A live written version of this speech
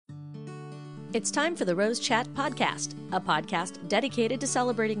It's time for the Rose Chat Podcast, a podcast dedicated to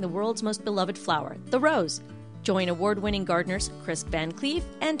celebrating the world's most beloved flower, the rose. Join award-winning gardeners Chris Van Cleef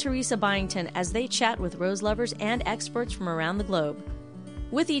and Teresa Byington as they chat with rose lovers and experts from around the globe.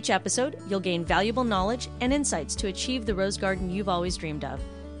 With each episode, you'll gain valuable knowledge and insights to achieve the rose garden you've always dreamed of.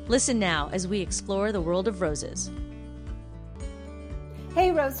 Listen now as we explore the world of roses.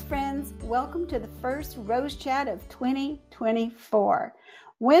 Hey, rose friends. Welcome to the first Rose Chat of 2024.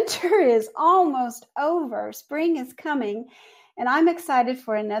 Winter is almost over. Spring is coming, and I'm excited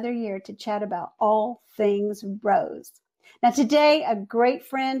for another year to chat about all things rose. Now, today, a great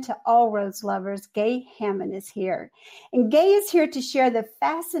friend to all rose lovers, Gay Hammond, is here. And Gay is here to share the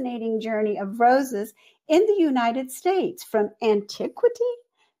fascinating journey of roses in the United States from antiquity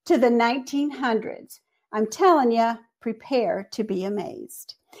to the 1900s. I'm telling you, prepare to be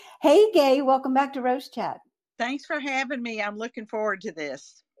amazed. Hey, Gay, welcome back to Rose Chat. Thanks for having me. I'm looking forward to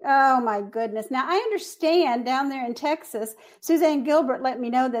this. Oh, my goodness. Now, I understand down there in Texas, Suzanne Gilbert let me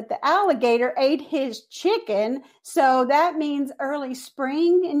know that the alligator ate his chicken. So that means early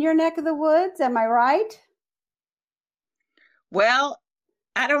spring in your neck of the woods. Am I right? Well,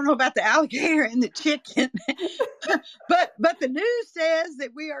 I don't know about the alligator and the chicken, but the news says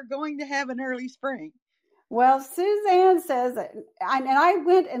that we are going to have an early spring. Well, Suzanne says, and I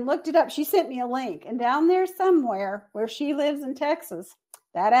went and looked it up. She sent me a link. And down there somewhere where she lives in Texas,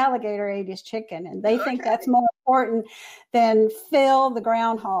 that alligator ate his chicken. And they think that's more important than Phil the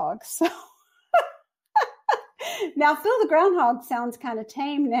groundhog. So now, Phil the groundhog sounds kind of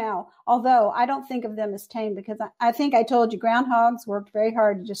tame now, although I don't think of them as tame because I think I told you groundhogs worked very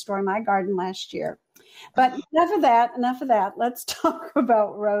hard to destroy my garden last year. But enough of that. Let's talk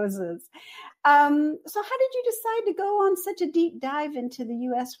about roses. So how did you decide to go on such a deep dive into the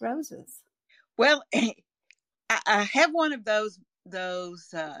U.S. roses? Well, I have one of those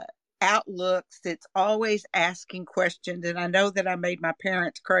outlooks that's always asking questions. And I know that I made my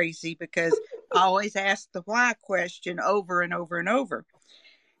parents crazy because I always ask the why question over and over and over.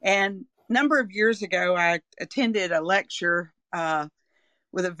 And a number of years ago, I attended a lecture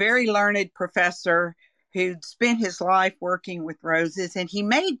with a very learned professor who'd spent his life working with roses, and he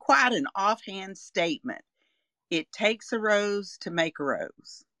made quite an offhand statement. It takes a rose to make a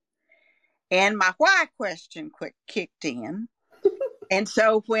rose. And my why question kicked in. And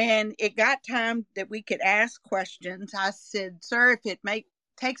so when it got time that we could ask questions, I said, sir, if it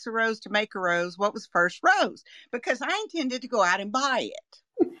takes a rose to make a rose, what was first rose? Because I intended to go out and buy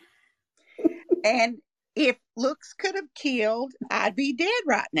it. And if looks could have killed, I'd be dead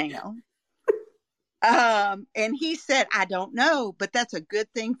right now. And he said, I don't know, but that's a good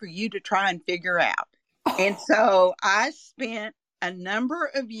thing for you to try and figure out. And so I spent a number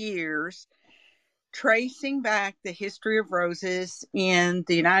of years tracing back the history of roses in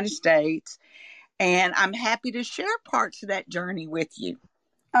the United States. And I'm happy to share parts of that journey with you.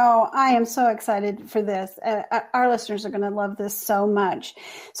 Oh, I am so excited for this. Our listeners are going to love this so much.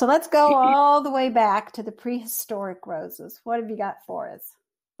 So let's go all the way back to the prehistoric roses. What have you got for us?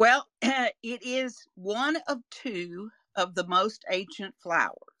 Well, it is one of two of the most ancient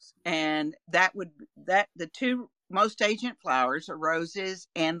flowers. And the two most ancient flowers are roses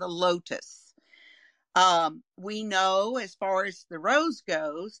and the lotus. We know, as far as the rose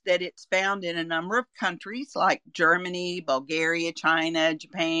goes, that it's found in a number of countries like Germany, Bulgaria, China,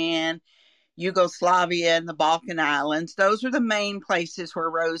 Japan, Yugoslavia, and the Balkan Islands. Those are the main places where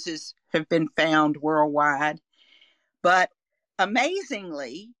roses have been found worldwide. But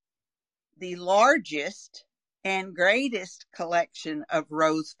amazingly, the largest and greatest collection of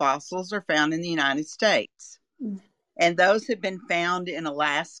rose fossils are found in the United States. And those have been found in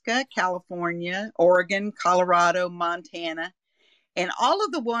Alaska, California, Oregon, Colorado, Montana. And all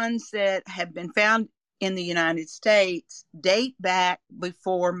of the ones that have been found in the United States date back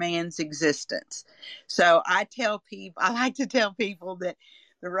before man's existence. So I like to tell people that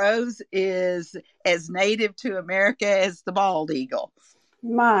the rose is as native to America as the bald eagle.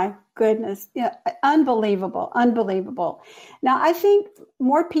 My goodness. Yeah, unbelievable. Now, I think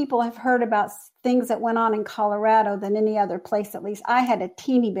more people have heard about things that went on in Colorado than any other place. At least I had a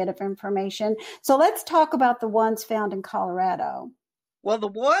teeny bit of information. So let's talk about the ones found in Colorado. Well, the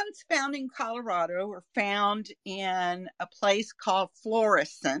ones found in Colorado were found in a place called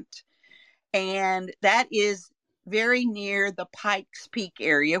Florissant, and that is very near the Pikes Peak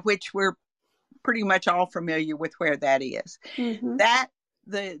area, which we're pretty much all familiar with where that is. Mm-hmm.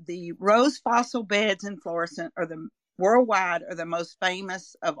 The rose fossil beds in Florissant worldwide are the most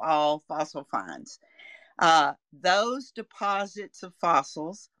famous of all fossil finds. Those deposits of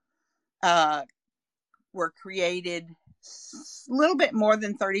fossils were created a little bit more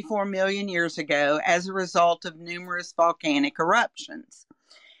than 34 million years ago as a result of numerous volcanic eruptions.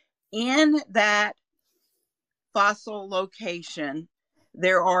 In that fossil location,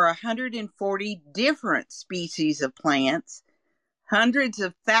 there are 140 different species of plants, hundreds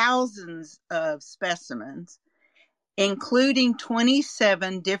of thousands of specimens, including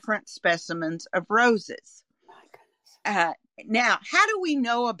 27 different specimens of roses. Now, how do we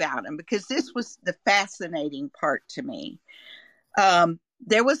know about them? Because this was the fascinating part to me.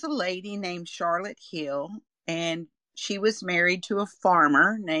 There was a lady named Charlotte Hill, and she was married to a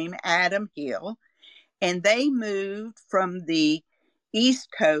farmer named Adam Hill, and they moved from the East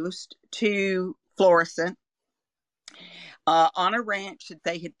Coast to Florissant on a ranch that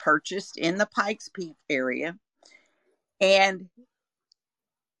they had purchased in the Pikes Peak area. And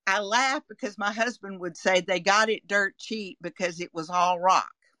I laugh because my husband would say they got it dirt cheap because it was all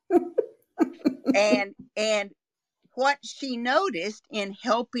rock. and what she noticed in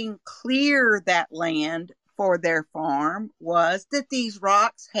helping clear that land for their farm was that these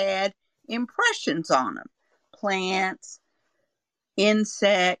rocks had impressions on them. Plants,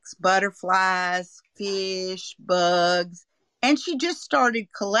 insects, butterflies, fish, bugs. And she just started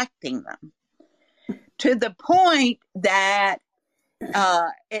collecting them to the point that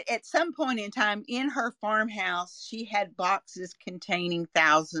at some point in time in her farmhouse, she had boxes containing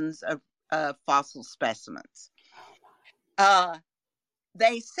thousands of fossil specimens.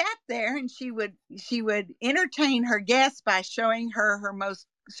 They sat there, and she would entertain her guests by showing them her most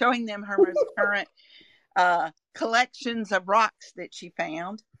current collections of rocks that she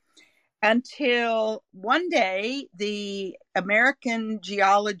found. Until one day, the American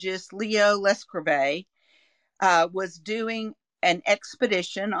geologist Leo Lescrevet was doing an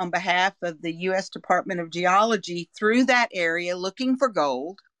expedition on behalf of the U.S. Department of Geology through that area looking for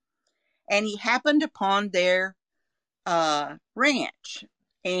gold. And he happened upon their ranch.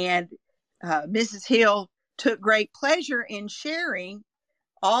 And Mrs. Hill took great pleasure in sharing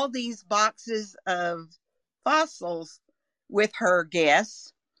all these boxes of fossils with her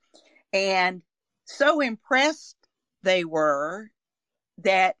guests. And so impressed they were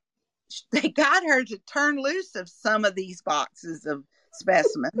that they got her to turn loose of some of these boxes of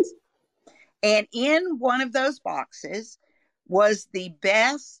specimens. And in one of those boxes was the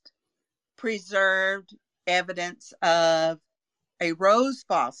best preserved evidence of a rose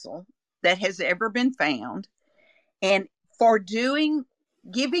fossil that has ever been found. And for giving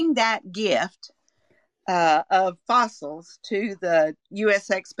that gift of fossils to the U.S.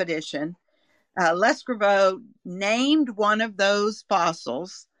 expedition, Lescrevet named one of those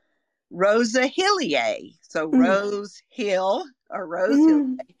fossils Rosa Hillier. So Rose Hill or Rose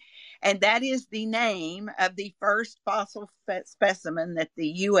Hillier. And that is the name of the first fossil specimen that the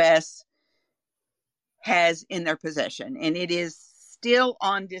U.S. has in their possession. And it is still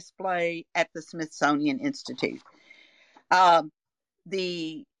on display at the Smithsonian Institute.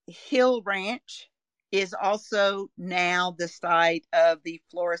 The Hill Ranch is also now the site of the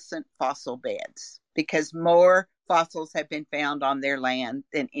Florissant fossil beds because more fossils have been found on their land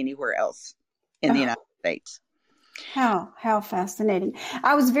than anywhere else in the United States. How fascinating.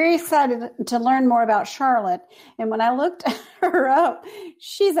 I was very excited to learn more about Charlotte. And when I looked her up,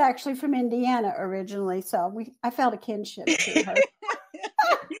 she's actually from Indiana originally. So I felt a kinship to her.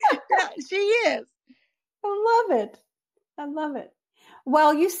 She is. I love it.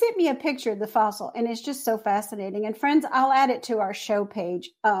 Well, you sent me a picture of the fossil, and it's just so fascinating. And friends, I'll add it to our show page,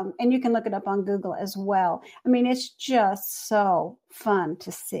 and you can look it up on Google as well. I mean, it's just so fun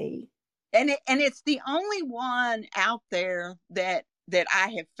to see. And it's the only one out there that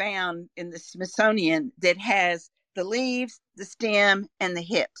I have found in the Smithsonian that has the leaves, the stem, and the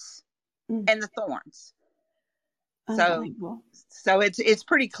hips, and the thorns. So it's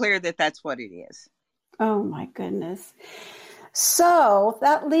pretty clear that that's what it is. Oh my goodness. So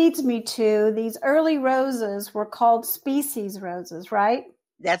that leads me to these early roses were called species roses, right?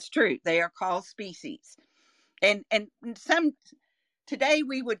 That's true. They are called species. And some today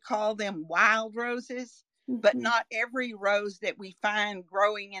we would call them wild roses, but not every rose that we find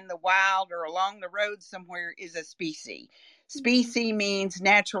growing in the wild or along the road somewhere is a species. Species means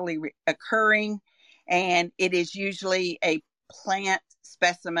naturally occurring, and it is usually a plant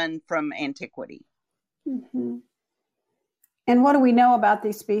specimen from antiquity. Mm-hmm. And what do we know about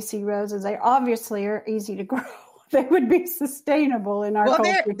these species roses? They obviously are easy to grow. They would be sustainable in our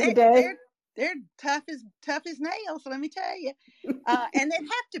culture today. They're tough as nails, let me tell you. And they'd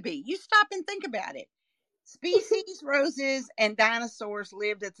have to be. You stop and think about it. Species roses and dinosaurs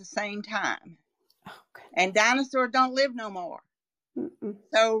lived at the same time. And dinosaurs don't live no more. Mm-mm.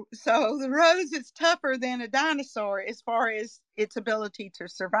 So the rose is tougher than a dinosaur as far as its ability to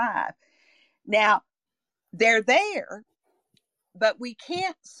survive. Now, they're there, but we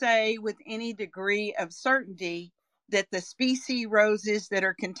can't say with any degree of certainty that the species roses that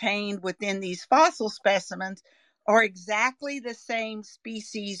are contained within these fossil specimens are exactly the same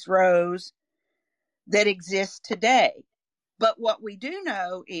species rose that exists today. But what we do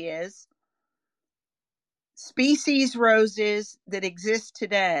know is species roses that exist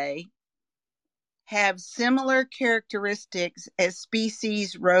today have similar characteristics as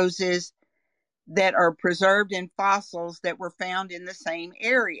species roses that are preserved in fossils that were found in the same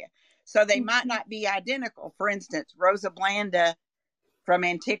area. So they might not be identical. For instance, Rosa blanda from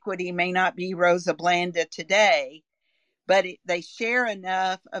antiquity may not be Rosa blanda today, but they share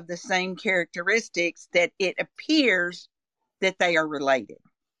enough of the same characteristics that it appears that they are related,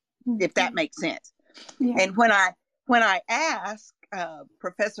 if that makes sense. Yeah. And when I asked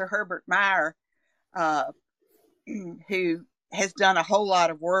Professor Herbert Meyer, who has done a whole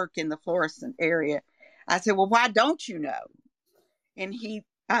lot of work in the Florissant area, I said, well, why don't you know? And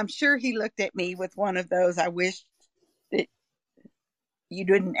I'm sure he looked at me with one of those, I wish that you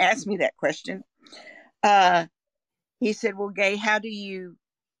didn't ask me that question. He said, well, Gay, how do you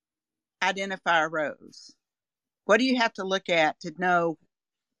identify a rose? What do you have to look at to know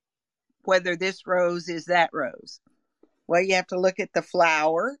whether this rose is that rose? Well, you have to look at the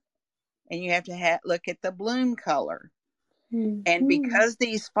flower, and you have to look at the bloom color. Mm-hmm. And because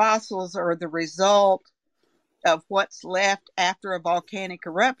these fossils are the result of what's left after a volcanic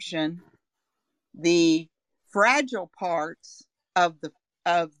eruption, the fragile parts of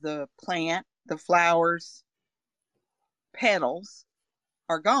the plant, the flowers, petals,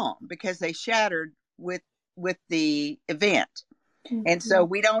 are gone because they shattered with the event. Mm-hmm. And so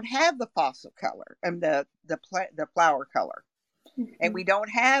we don't have the fossil color and the flower color. Mm-hmm. And we don't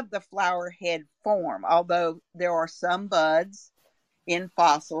have the flower head form, although there are some buds in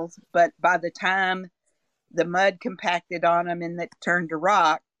fossils, but by the time the mud compacted on them and it turned to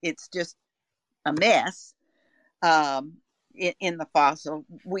rock, it's just a mess in the fossil.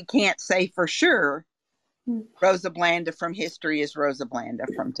 We can't say for sure Rosa blanda from history is Rosa blanda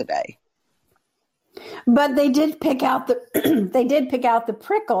from today. But they did pick out the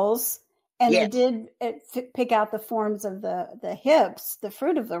prickles, and yes, they did pick out the forms of the hips, the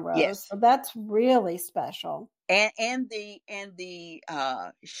fruit of the rose. Yes. So that's really special. And the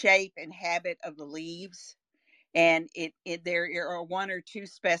shape and habit of the leaves, and there are one or two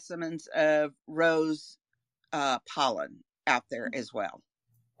specimens of rose pollen out there as well.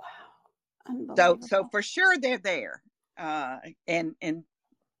 Wow, unbelievable. So for sure they're there, and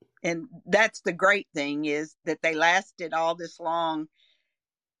that's the great thing, is that they lasted all this long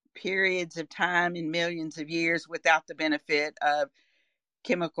periods of time and millions of years without the benefit of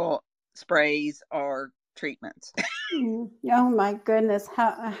chemical sprays or treatments. Oh my goodness.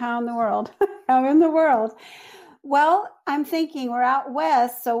 How in the world? How in the world? Well, I'm thinking we're out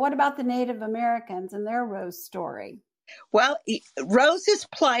west. So what about the Native Americans and their rose story? Well, roses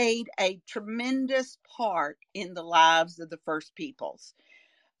played a tremendous part in the lives of the first peoples.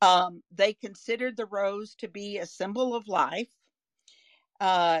 They considered the rose to be a symbol of life.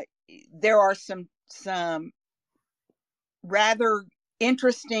 There are some rather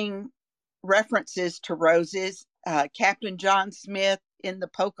interesting references to roses. Captain John Smith, in the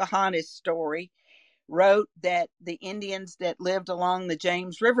Pocahontas story, wrote that the Indians that lived along the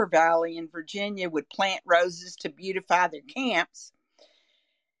James River Valley in Virginia would plant roses to beautify their camps.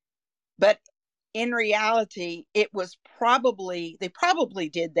 But in reality, they probably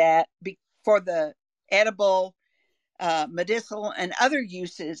did that for the edible, medicinal, and other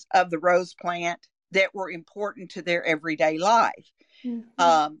uses of the rose plant that were important to their everyday life.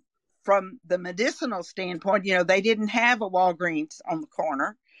 Mm-hmm. From the medicinal standpoint, they didn't have a Walgreens on the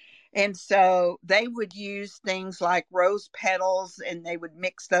corner. And so they would use things like rose petals, and they would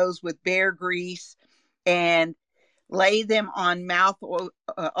mix those with bear grease and lay them on mouth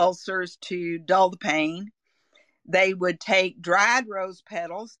ulcers to dull the pain. They would take dried rose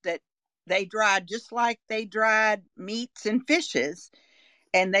petals that they dried just like they dried meats and fishes,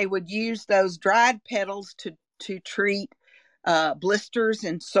 and they would use those dried petals to treat blisters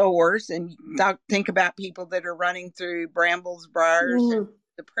and sores. And think about people that are running through brambles, briars, and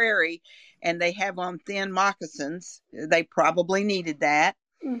the prairie, and they have on thin moccasins. They probably needed that.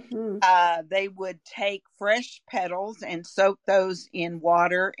 Mm-hmm. They would take fresh petals and soak those in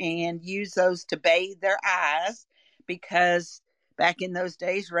water and use those to bathe their eyes, because back in those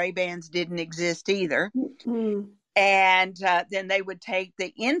days, Ray-Bans didn't exist either. Mm-hmm. And then they would take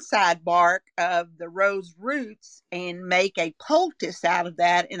the inside bark of the rose roots and make a poultice out of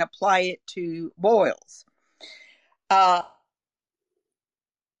that and apply it to boils.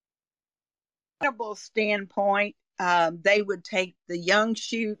 Edible standpoint, they would take the young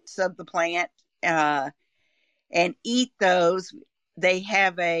shoots of the plant and eat those. They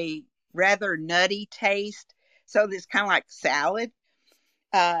have a rather nutty taste, so it's kind of like salad.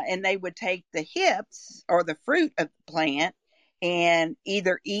 And they would take the hips or the fruit of the plant and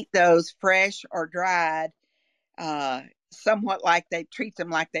either eat those fresh or dried, somewhat like they treat them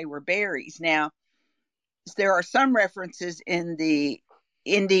like they were berries. Now, there are some references in the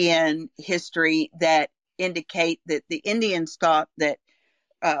Indian history that indicate that the Indians thought that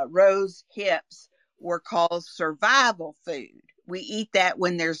rose hips were called survival food. We eat that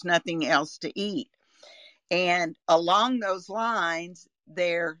when there's nothing else to eat. And along those lines,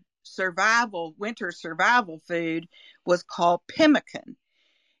 their winter survival food was called pemmican.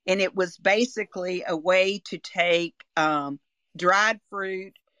 And it was basically a way to take dried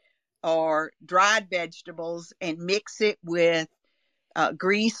fruit or dried vegetables and mix it with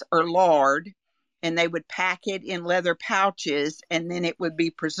grease or lard. And they would pack it in leather pouches and then it would be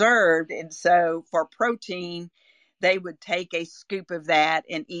preserved. And so for protein, they would take a scoop of that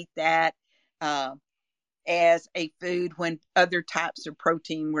and eat that as a food when other types of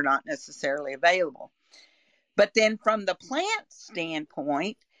protein were not necessarily available. But then from the plant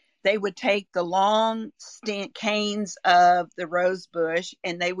standpoint, they would take the long canes of the rose bush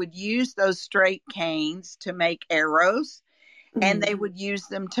and they would use those straight canes to make arrows, and they would use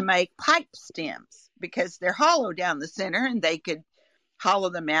them to make pipe stems because they're hollow down the center and they could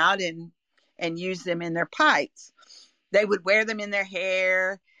hollow them out and use them in their pipes. They would wear them in their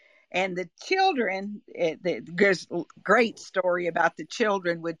hair. And the children, there's a great story about the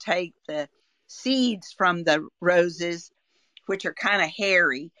children would take the seeds from the roses, which are kind of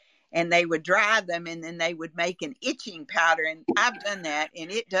hairy, and they would dry them and then they would make an itching powder. And I've done that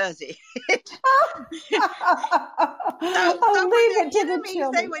and it does it. so leave it to the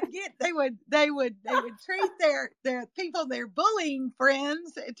children. They would treat their people, their bullying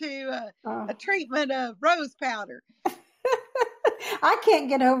friends, to a treatment of rose powder. I can't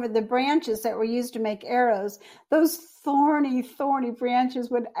get over the branches that were used to make arrows. Those thorny branches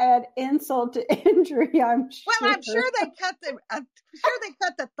would add insult to injury, I'm sure. Well, I'm sure they cut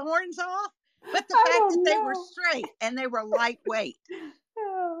the thorns off, but the fact that they were straight and they were lightweight.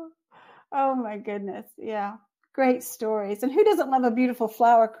 Oh my goodness. Yeah. Great stories. And who doesn't love a beautiful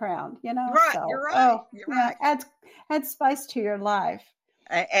flower crown, you know? Right, so, you're right. You're right. Adds spice to your life.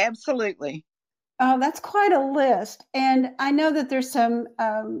 Absolutely. Oh, that's quite a list. And I know that there's some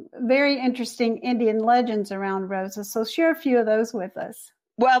very interesting Indian legends around roses. So share a few of those with us.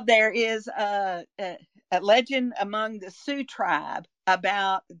 Well, there is a legend among the Sioux tribe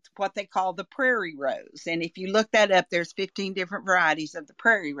about what they call the prairie rose. And if you look that up, there's 15 different varieties of the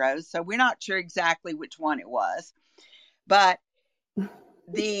prairie rose. So we're not sure exactly which one it was. But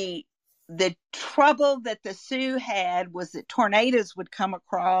the trouble that the Sioux had was that tornadoes would come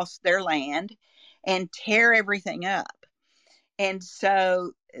across their land and tear everything up. And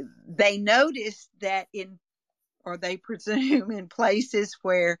so they noticed that they presume in places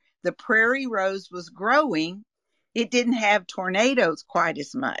where the prairie rose was growing, it didn't have tornadoes quite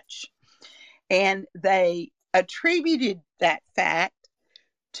as much. And they attributed that fact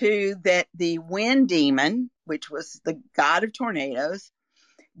to that the wind demon, which was the god of tornadoes,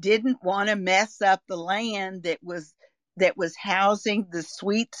 didn't want to mess up the land that was housing the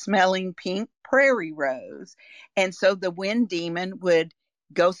sweet smelling pink prairie rose. And so the wind demon would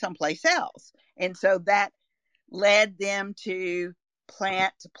go someplace else. And so that led them to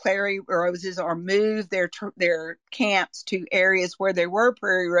plant prairie roses or move their camps to areas where there were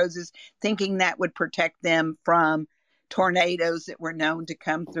prairie roses, thinking that would protect them from tornadoes that were known to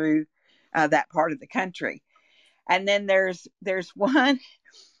come through that part of the country. And then there's one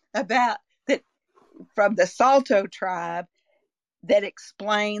about that from the Salto tribe that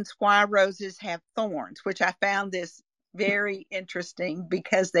explains why roses have thorns, which I found this very interesting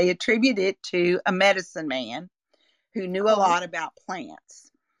because they attribute it to a medicine man who knew a lot about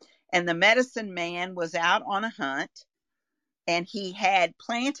plants. And the medicine man was out on a hunt, and he had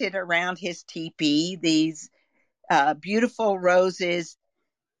planted around his teepee these beautiful roses,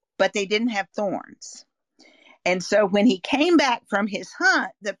 but they didn't have thorns. And so when he came back from his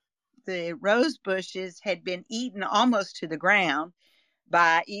hunt, the rose bushes had been eaten almost to the ground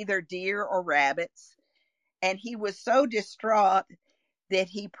by either deer or rabbits. And he was so distraught that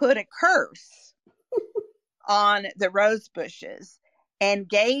he put a curse on the rose bushes and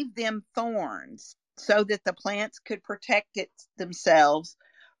gave them thorns so that the plants could protect themselves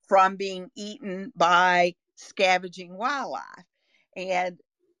from being eaten by scavenging wildlife. And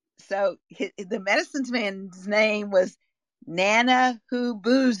so the medicine man's name was Nana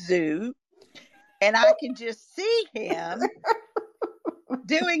Hubuzu, and I can just see him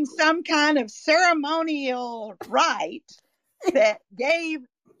doing some kind of ceremonial rite that gave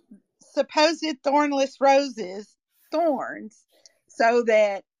supposed thornless roses thorns so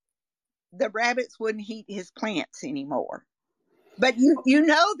that the rabbits wouldn't eat his plants anymore. But you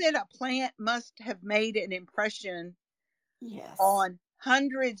know that a plant must have made an impression on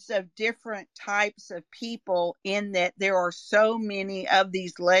hundreds of different types of people, in that there are so many of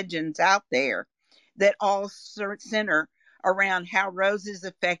these legends out there that all center around how roses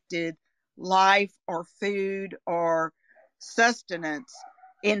affected life or food or sustenance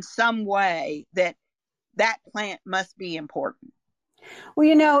in some way, that plant must be important.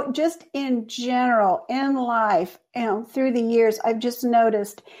 Well, just in general, in life, through the years, I've just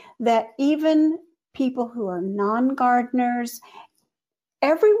noticed that even people who are non-gardeners,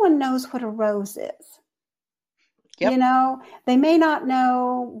 everyone knows what a rose is. Yep. They may not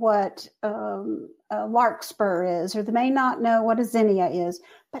know what a larkspur is, or they may not know what a zinnia is,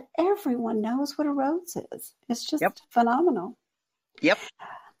 but everyone knows what a rose is. It's just phenomenal. Yep.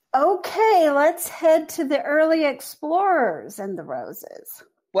 Okay, let's head to the early explorers and the roses.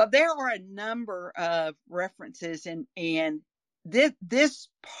 Well, there are a number of references, and this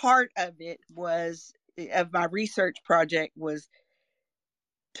part of it of my research project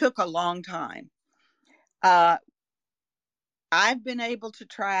took a long time. I've been able to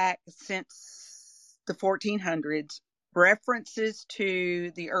track since the 1400s references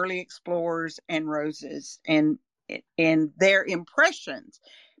to the early explorers and roses and their impressions.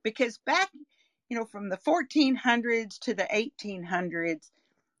 Because back, from the 1400s to the 1800s,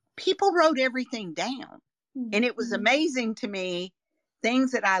 people wrote everything down. Mm-hmm. And it was amazing to me,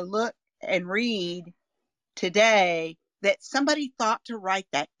 things that I look and read today, that somebody thought to write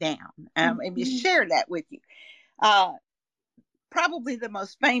that down. And share that with you. Probably the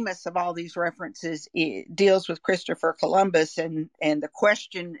most famous of all these references deals with Christopher Columbus, and the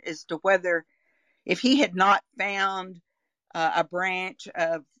question as to whether, if he had not found a branch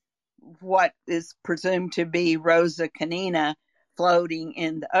of what is presumed to be Rosa canina floating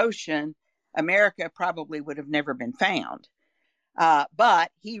in the ocean, America probably would have never been found.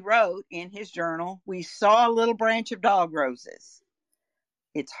 But he wrote in his journal, "We saw a little branch of dog roses.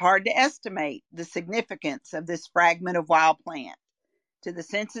 It's hard to estimate the significance of this fragment of wild plant to the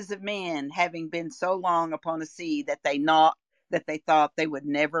senses of men, having been so long upon a sea that they thought they would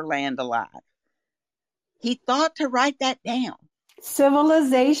never land alive." He thought to write that down.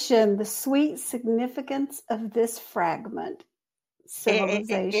 Civilization, the sweet significance of this fragment.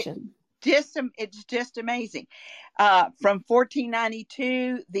 Civilization. It's just amazing. From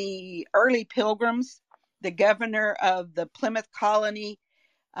 1492, the early Pilgrims, the governor of the Plymouth colony,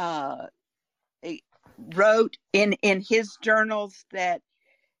 wrote in his journals that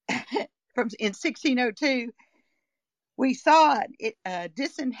in 1602, we saw a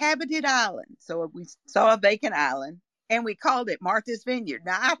disinhabited island. So we saw a vacant island, and we called it Martha's Vineyard.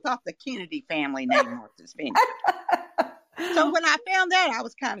 Now, I thought the Kennedy family named Martha's Vineyard. So when I found that, I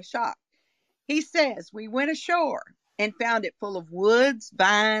was kind of shocked. He says, "We went ashore and found it full of woods,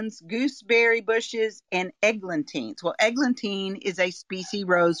 vines, gooseberry bushes, and eglantines." Well, eglantine is a species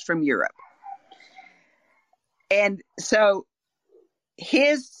rose from Europe. And so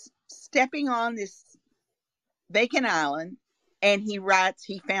his stepping on this vacant island, and he writes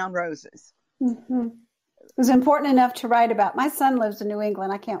he found roses. Mm-hmm. It was important enough to write about. My son lives in New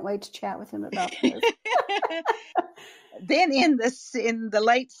England. I can't wait to chat with him about this. Then in the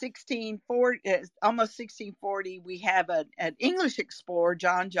late 1640, almost 1640, we have an English explorer,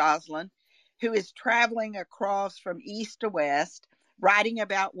 John Joslin, who is traveling across from east to west, writing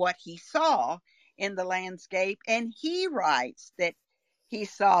about what he saw in the landscape. And he writes that he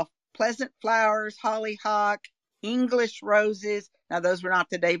saw pleasant flowers, hollyhock, English roses. Now, those were not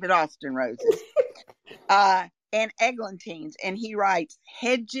the David Austin roses. And eglantines. And he writes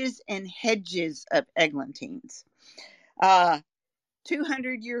hedges and hedges of eglantines.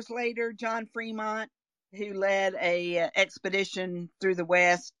 200 years later, John Fremont, who led a expedition through the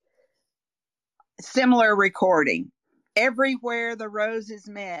West, similar recording. Everywhere the roses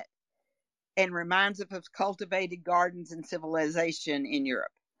met, and reminds us of cultivated gardens and civilization in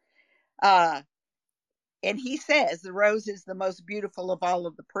Europe. And he says the rose is the most beautiful of all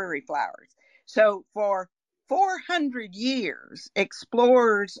of the prairie flowers. So for 400 years,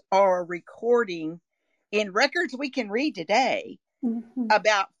 explorers are recording in records we can read today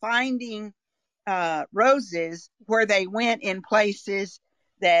about finding roses where they went in places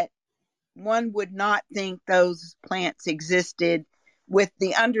that one would not think those plants existed, with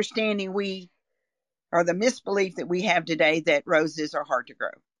the understanding or the misbelief that we have today that roses are hard to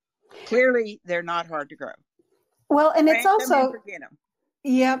grow. Clearly, they're not hard to grow. Well, and it's also, forget them.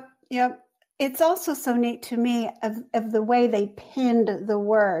 Yep. It's also so neat to me of the way they pinned the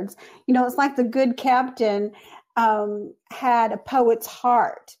words. It's like the good captain had a poet's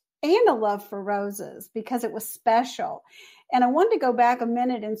heart and a love for roses because it was special. And I wanted to go back a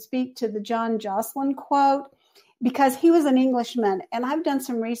minute and speak to the John Jocelyn quote, because he was an Englishman, and I've done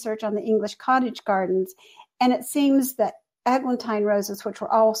some research on the English cottage gardens, and it seems that eglantine roses, which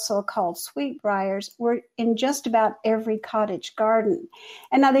were also called sweetbriars, were in just about every cottage garden.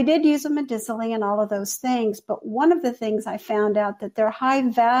 And now they did use them medicinally and all of those things, but one of the things I found out that their high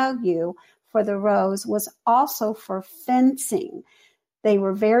value for the rose was also for fencing. They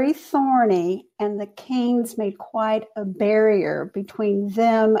were very thorny, and the canes made quite a barrier between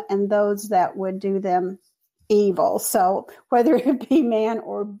them and those that would do them evil. So whether it be man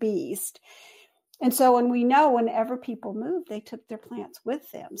or beast. And so when we know whenever people moved, they took their plants with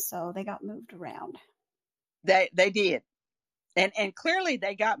them. So they got moved around. They did. And clearly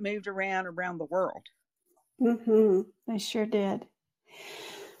they got moved around the world. Mm-hmm. They sure did.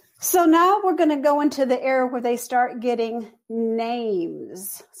 So now we're going to go into the era where they start getting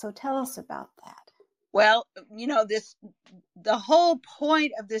names. So tell us about that. Well, the whole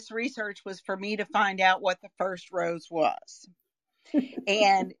point of this research was for me to find out what the first rose was.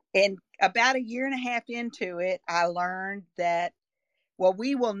 and about a year and a half into it, I learned that,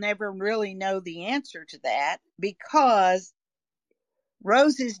 we will never really know the answer to that because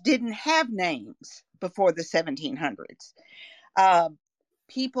roses didn't have names before the 1700s.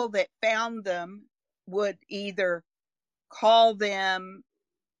 People that found them would either call them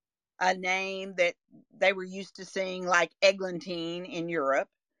a name that they were used to seeing, like eglantine in Europe,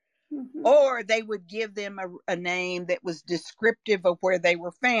 mm-hmm. or they would give them a name that was descriptive of where they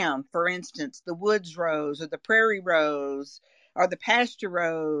were found. For instance, the woods rose, or the prairie rose, or the pasture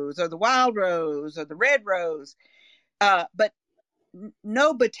rose, or the wild rose, or the red rose. But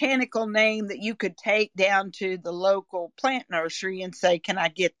no botanical name that you could take down to the local plant nursery and say, can I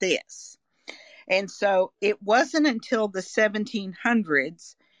get this? And so it wasn't until the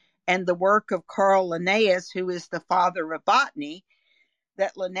 1700s and the work of Carl Linnaeus, who is the father of botany,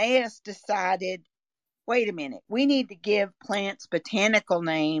 that Linnaeus decided, wait a minute, we need to give plants botanical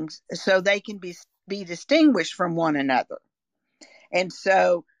names so they can be distinguished from one another. And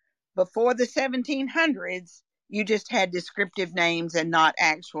so before the 1700s, you just had descriptive names and not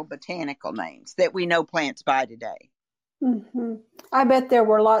actual botanical names that we know plants by today. Mm-hmm. I bet there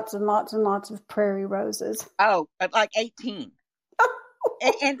were lots and lots and lots of prairie roses. Oh, like 18.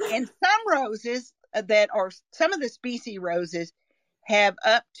 and some roses some of the species roses have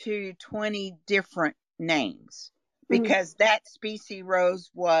up to 20 different names because that species rose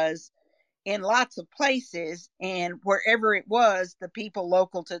was in lots of places, and wherever it was, the people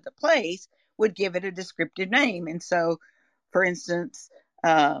local to the place would give it a descriptive name. And so, for instance,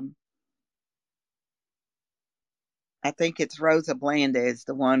 I think it's Rosa Blanda is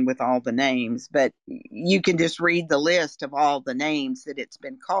the one with all the names, but you can just read the list of all the names that it's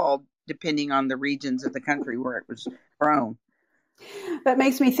been called depending on the regions of the country where it was grown. That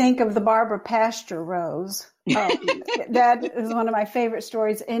makes me think of the Barbara Pastor rose. That is one of my favorite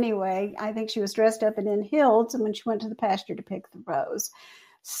stories anyway. I think she was dressed up in Hills and when she went to the pasture to pick the rose.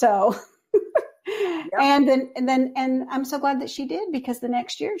 So, yep. and I'm so glad that she did, because the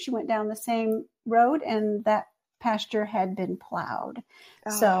next year she went down the same road and that pasture had been plowed.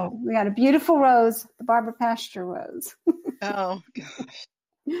 Oh. So we got a beautiful rose, the Barbara Pastor rose. Oh, gosh.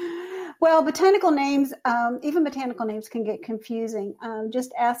 Well, botanical names, even botanical names can get confusing.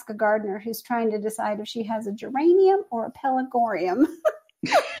 Just ask a gardener who's trying to decide if she has a geranium or a pelargonium.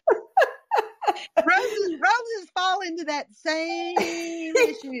 Roses fall into that same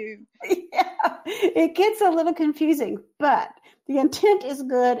issue. Yeah, it gets a little confusing, but the intent is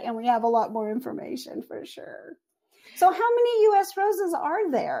good and we have a lot more information for sure. So how many U.S. roses are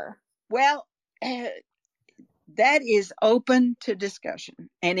there? Well, that is open to discussion,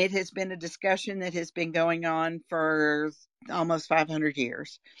 and it has been a discussion that has been going on for almost 500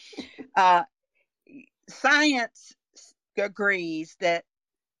 years. Science agrees that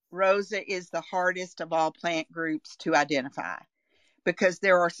Rosa is the hardest of all plant groups to identify because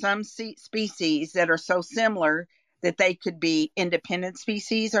there are some species that are so similar that they could be independent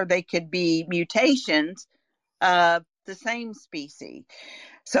species or they could be mutations of the same species.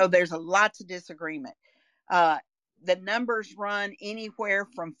 So there's lots of disagreement. the numbers run anywhere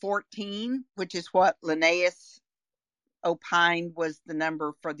from 14, which is what Linnaeus opined was the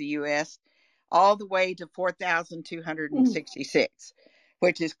number for the U.S., all the way to 4,266,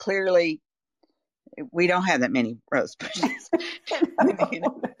 which is clearly, we don't have that many rose bushes in the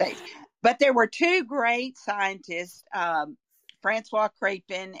United States. But there were two great scientists, Francois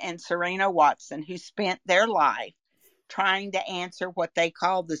Crépin and Serena Watson, who spent their life trying to answer what they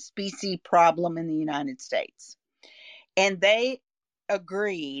call the species problem in the United States. And they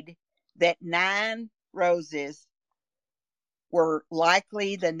agreed that 9 roses were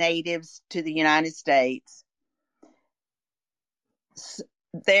likely the natives to the United States.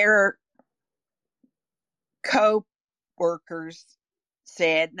 Their co-workers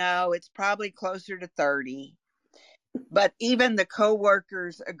said, no, it's probably closer to 30. But even the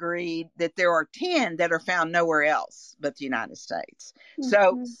co-workers agreed that there are 10 that are found nowhere else but the United States. Mm-hmm.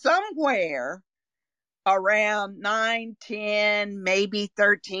 So somewhere around 9, 10, maybe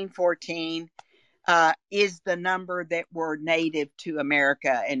 13, 14 is the number that were native to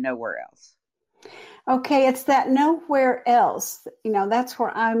America and nowhere else. Okay, it's that nowhere else. That's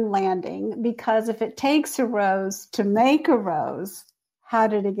where I'm landing, because if it takes a rose to make a rose, how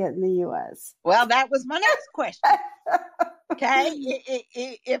did it get in the U.S.? Well, that was my next question. Okay,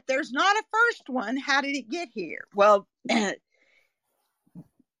 if there's not a first one, how did it get here? Well, that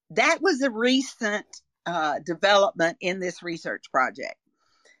was a recent development in this research project.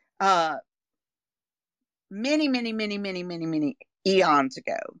 Many eons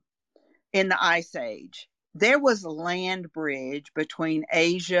ago, in the Ice Age, there was a land bridge between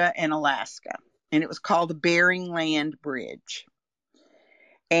Asia and Alaska, and it was called the Bering Land Bridge.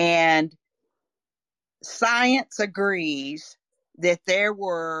 And science agrees that there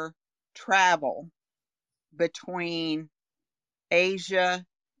were travel between Asia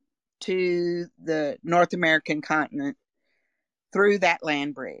to the North American continent through that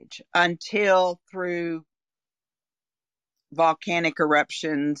land bridge until, through volcanic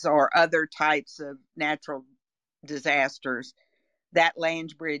eruptions or other types of natural disasters, that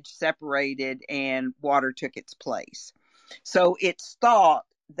land bridge separated and water took its place. So it's thought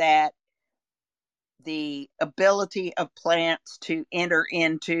that the ability of plants to enter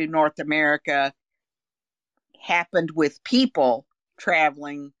into North America happened with people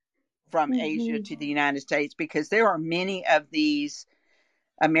traveling from Asia to the United States, because there are many of these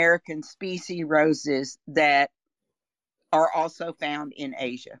American species roses that are also found in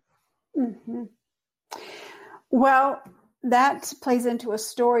Asia. Mm-hmm. Well, that plays into a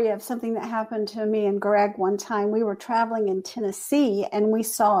story of something that happened to me and Greg one time. We were traveling in Tennessee and we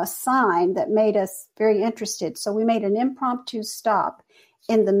saw a sign that made us very interested. So we made an impromptu stop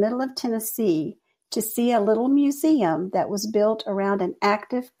in the middle of Tennessee to see a little museum that was built around an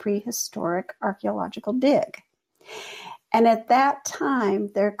active prehistoric archaeological dig. And at that time,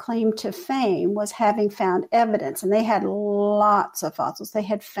 their claim to fame was having found evidence, and they had lots of fossils. They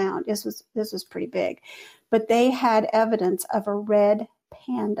had found, this was pretty big, but they had evidence of a red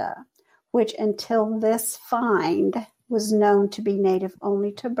panda, which until this find was known to be native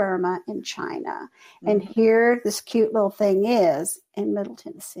only to Burma and China. Mm-hmm. And here this cute little thing is in Middle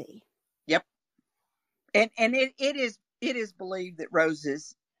Tennessee. Yep. And it is believed that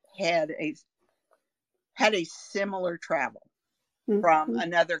roses had a similar travel from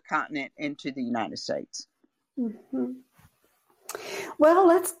another continent into the United States. Mm-hmm. Well,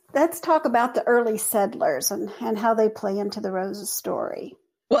 let's talk about the early settlers and how they play into the roses story.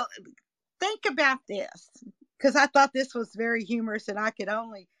 Well, think about this, because I thought this was very humorous, and I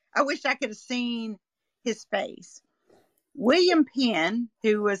wish I could have seen his face. William Penn,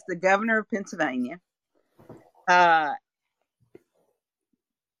 who was the governor of Pennsylvania,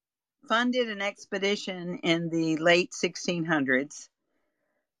 funded an expedition in the late 1600s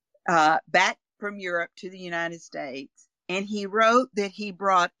back from Europe to the United States, and he wrote that he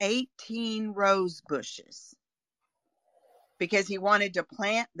brought 18 rose bushes because he wanted to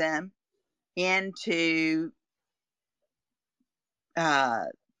plant them into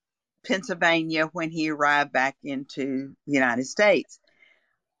Pennsylvania when he arrived back into the United States,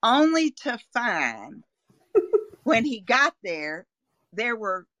 only to find when he got there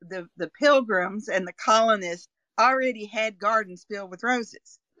were the pilgrims and the colonists already had gardens filled with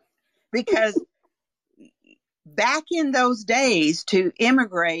roses, because back in those days, to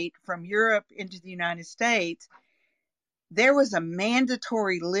immigrate from Europe into the United States, there was a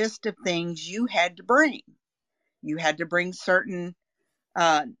mandatory list of things you had to bring. You had to bring certain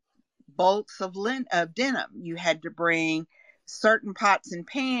bolts of denim. You had to bring certain pots and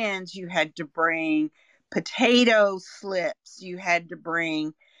pans. You had to bring potato slips. You had to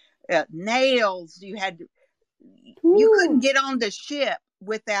bring nails. You had to you couldn't get on the ship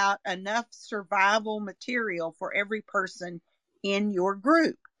without enough survival material for every person in your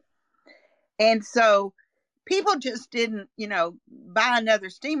group. And so people just didn't, buy another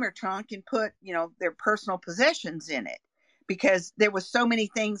steamer trunk and put, their personal possessions in it, because there was so many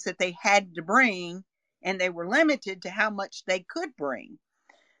things that they had to bring, and they were limited to how much they could bring.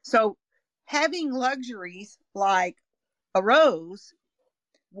 So having luxuries like a Rose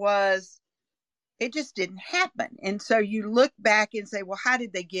it just didn't happen. And so you look back and say, well, how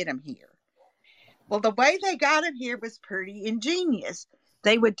did they get them here? Well, the way they got them here was pretty ingenious.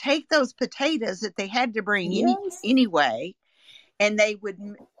 They would take those potatoes that they had to bring anyway, and they would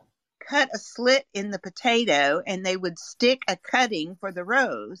cut a slit in the potato, and they would stick a cutting for the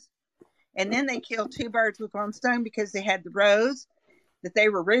Rose. And then they killed two birds with one stone, because they had the Rose that they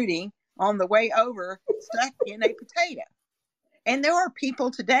were rooting on the way over stuck in a potato. And there are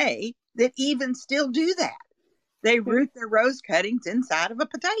people today that even still do that. They root their Rose cuttings inside of a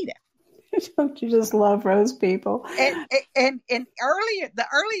potato. Don't you just love Rose people? And earlier, the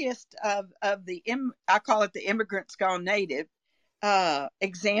earliest of the, I call it the immigrants gone native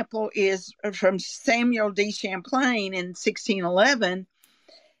example, is from Samuel de Champlain in 1611.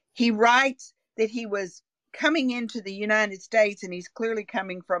 He writes that he was coming into the United States, and he's clearly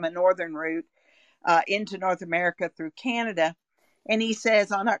coming from a northern route into North America through Canada. And he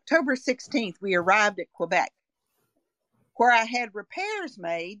says, on October 16th, we arrived at Quebec, where I had repairs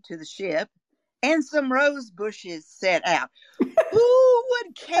made to the ship and some rose bushes set out. Who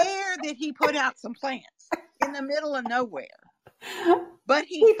would care that he put out some plants in the middle of nowhere? But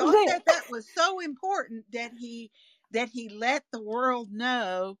he thought that was so important that he let the world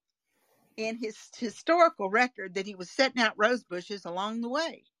know in his historical record that he was setting out rose bushes along the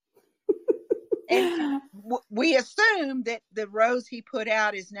way. And we assume that the rose he put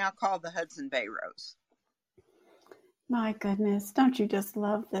out is now called the Hudson Bay Rose. My goodness, don't you just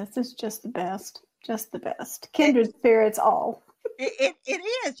love this? It's just the best. Just the best. Kindred spirits all. It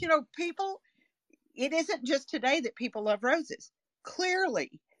is. People, it isn't just today that people love roses.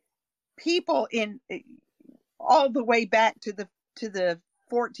 Clearly, people in all the way back to the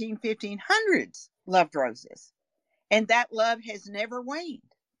 1500s loved roses. And that love has never waned.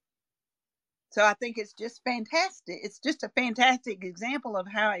 So I think it's just fantastic. It's just a fantastic example of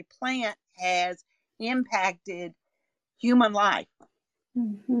how a plant has impacted human life.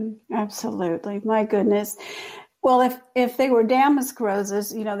 Mm-hmm. Absolutely. My goodness. Well, if they were damask roses,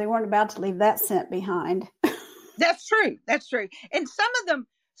 they weren't about to leave that scent behind. That's true. That's true. And some of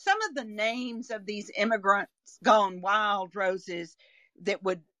the names of these immigrants gone wild roses that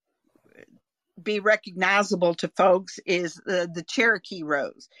would be recognizable to folks is the Cherokee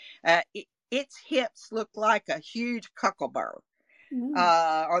rose. Its hips look like a huge cockleburr.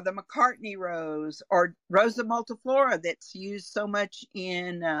 Or the McCartney rose, or Rosa multiflora that's used so much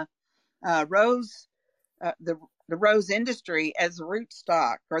in the rose industry as a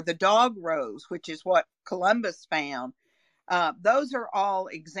rootstock, or the dog rose, which is what Columbus found. Those are all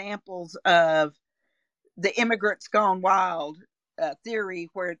examples of the immigrants gone wild theory,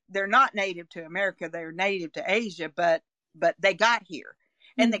 where they're not native to America, they're native to Asia, but they got here,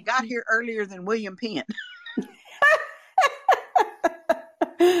 and they got here earlier than William Penn.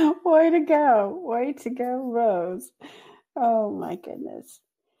 Way to go, Rose. Oh my goodness.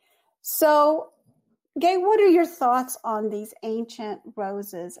 So, Gay, what are your thoughts on these ancient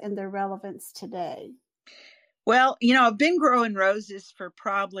roses and their relevance today? Well, I've been growing roses for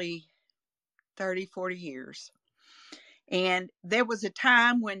probably 30, 40 years. And there was a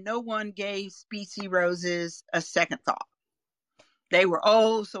time when no one gave species roses a second thought. They were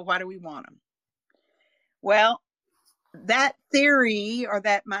old, so why do we want them? Well, that theory or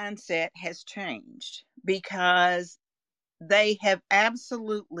that mindset has changed, because they have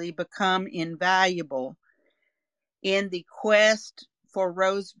absolutely become invaluable in the quest for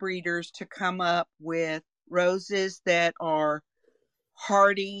rose breeders to come up with roses that are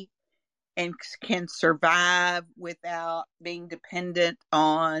hardy and can survive without being dependent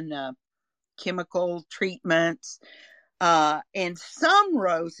on chemical treatments. And some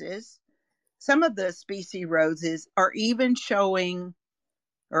of the species roses are even showing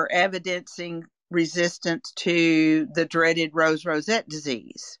or evidencing resistance to the dreaded rose rosette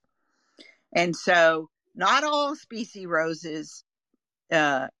disease. And so not all species roses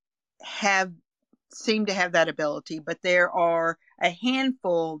seem to have that ability, but there are a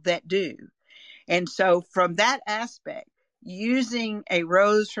handful that do. And so from that aspect, using a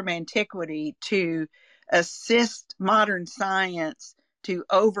rose from antiquity to assist modern science to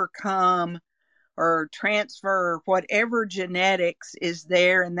overcome or transfer whatever genetics is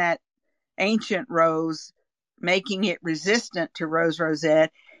there in that ancient rose making it resistant to rose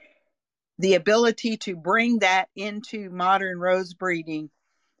rosette, the ability to bring that into modern rose breeding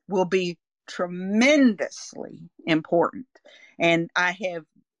will be tremendously important. And I have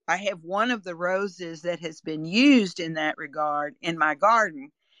one of the roses that has been used in that regard in my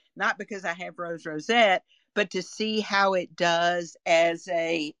garden, not because I have rose rosette, but to see how it does as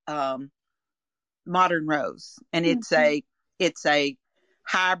a modern rose. And it's a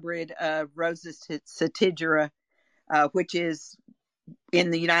hybrid of Rosa satigera, which is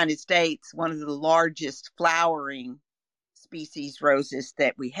in the United States one of the largest flowering species roses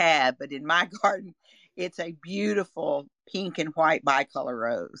that we have. But in my garden, it's a beautiful pink and white bicolor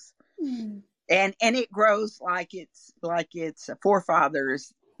rose. And it grows like its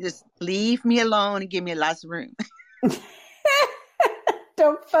forefathers. Just leave me alone and give me lots of room.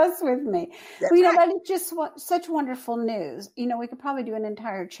 Don't fuss with me. That's Well, right. that is just such wonderful news. We could probably do an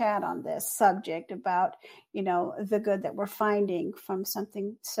entire chat on this subject about, the good that we're finding from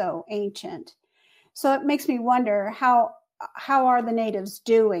something so ancient. So it makes me wonder how are the natives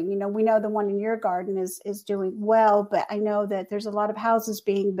doing? We know the one in your garden is doing well, but I know that there's a lot of houses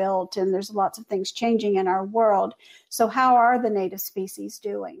being built and there's lots of things changing in our world. So how are the native species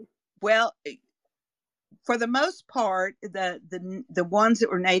doing? Well, for the most part, the ones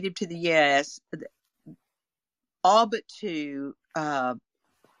that were native to the U.S., all but two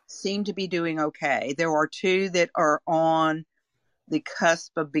seem to be doing okay. There are two that are on the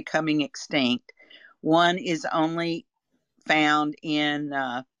cusp of becoming extinct. One is only found in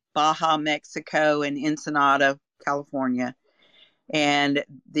Baja, Mexico, and Ensenada, California, and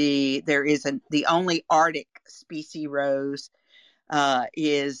there is the only Arctic species rose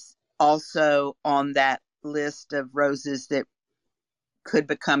is also on that list of roses that could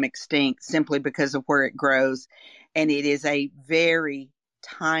become extinct simply because of where it grows, and it is a very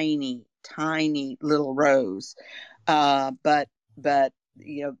tiny little rose, but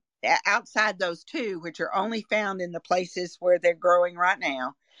outside those two, which are only found in the places where they're growing right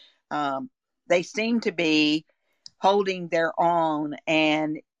now, they seem to be holding their own.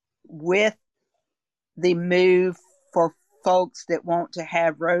 And with the move for folks that want to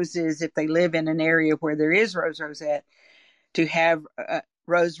have roses, if they live in an area where there is rose rosette, to have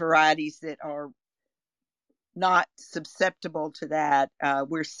rose varieties that are not susceptible to that,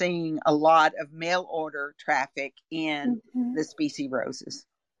 we're seeing a lot of mail order traffic in the species roses.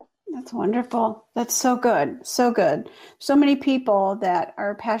 That's wonderful. That's so good. So good. So many people that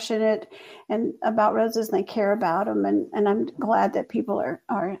are passionate about roses and they care about them. And I'm glad that people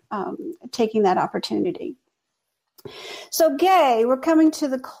are taking that opportunity. So Gay, we're coming to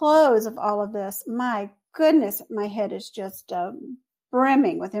the close of all of this. My goodness, my head is just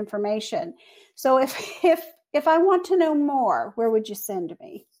brimming with information. So if I want to know more, where would you send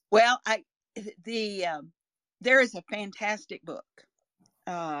me? Well, there is a fantastic book.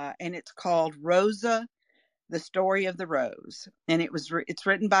 And it's called Rosa, The Story of the Rose. And it's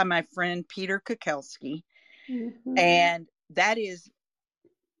written by my friend Peter Kukelski. Mm-hmm. And that is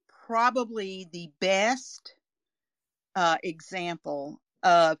probably the best example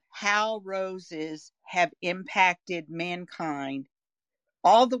of how roses have impacted mankind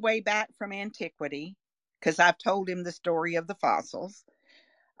all the way back from antiquity, because I've told him the story of the fossils,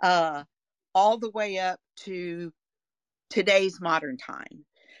 all the way up to today's modern time,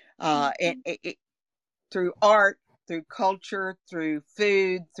 and through art, through culture, through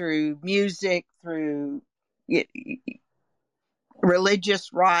food, through music, through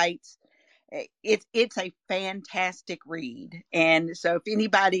religious rites. It's a fantastic read. And so if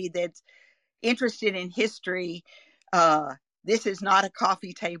anybody that's interested in history, this is not a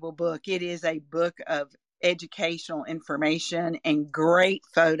coffee table book. It is a book of educational information and great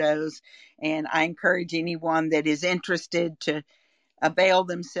photos. And I encourage anyone that is interested to avail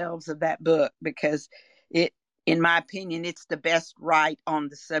themselves of that book, because in my opinion, it's the best write on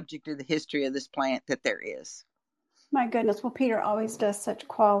the subject of the history of this plant that there is. My goodness. Well, Peter always does such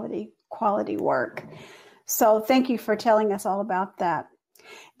quality work. So thank you for telling us all about that.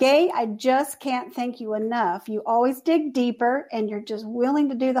 Gay, I just can't thank you enough. You always dig deeper and you're just willing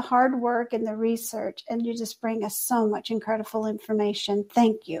to do the hard work and the research, and you just bring us so much incredible information.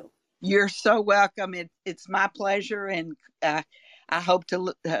 Thank you. You're so welcome. It's my pleasure, and I hope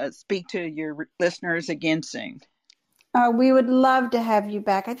to speak to your listeners again soon. We would love to have you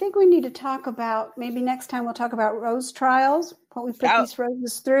back. I think we need to talk about, maybe next time we'll talk about rose trials, what we put these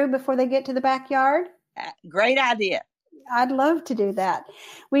roses through before they get to the backyard. Great idea. I'd love to do that.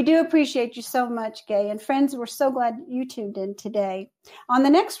 We do appreciate you so much, Gay. And friends, we're so glad you tuned in today. On the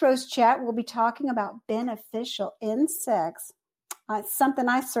next Rose Chat, we'll be talking about beneficial insects. It's something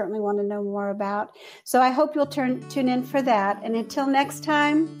I certainly want to know more about. So I hope you'll tune in for that. And until next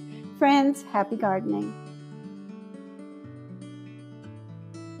time, friends, happy gardening.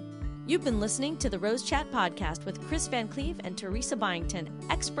 You've been listening to the Rose Chat podcast with Chris Van Cleve and Teresa Byington,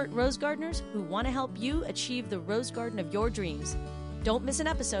 expert rose gardeners who want to help you achieve the rose garden of your dreams. Don't miss an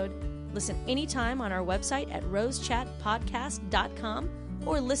episode. Listen anytime on our website at rosechatpodcast.com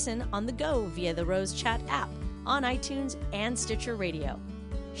or listen on the go via the Rose Chat app on iTunes and Stitcher Radio.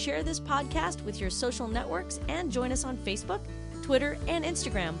 Share this podcast with your social networks and join us on Facebook, Twitter, and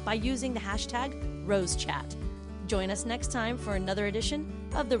Instagram by using the hashtag RoseChat. Join us next time for another edition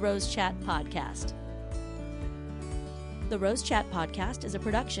of the Rose Chat podcast. The Rose Chat podcast is a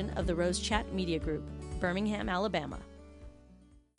production of the Rose Chat Media Group, Birmingham, Alabama.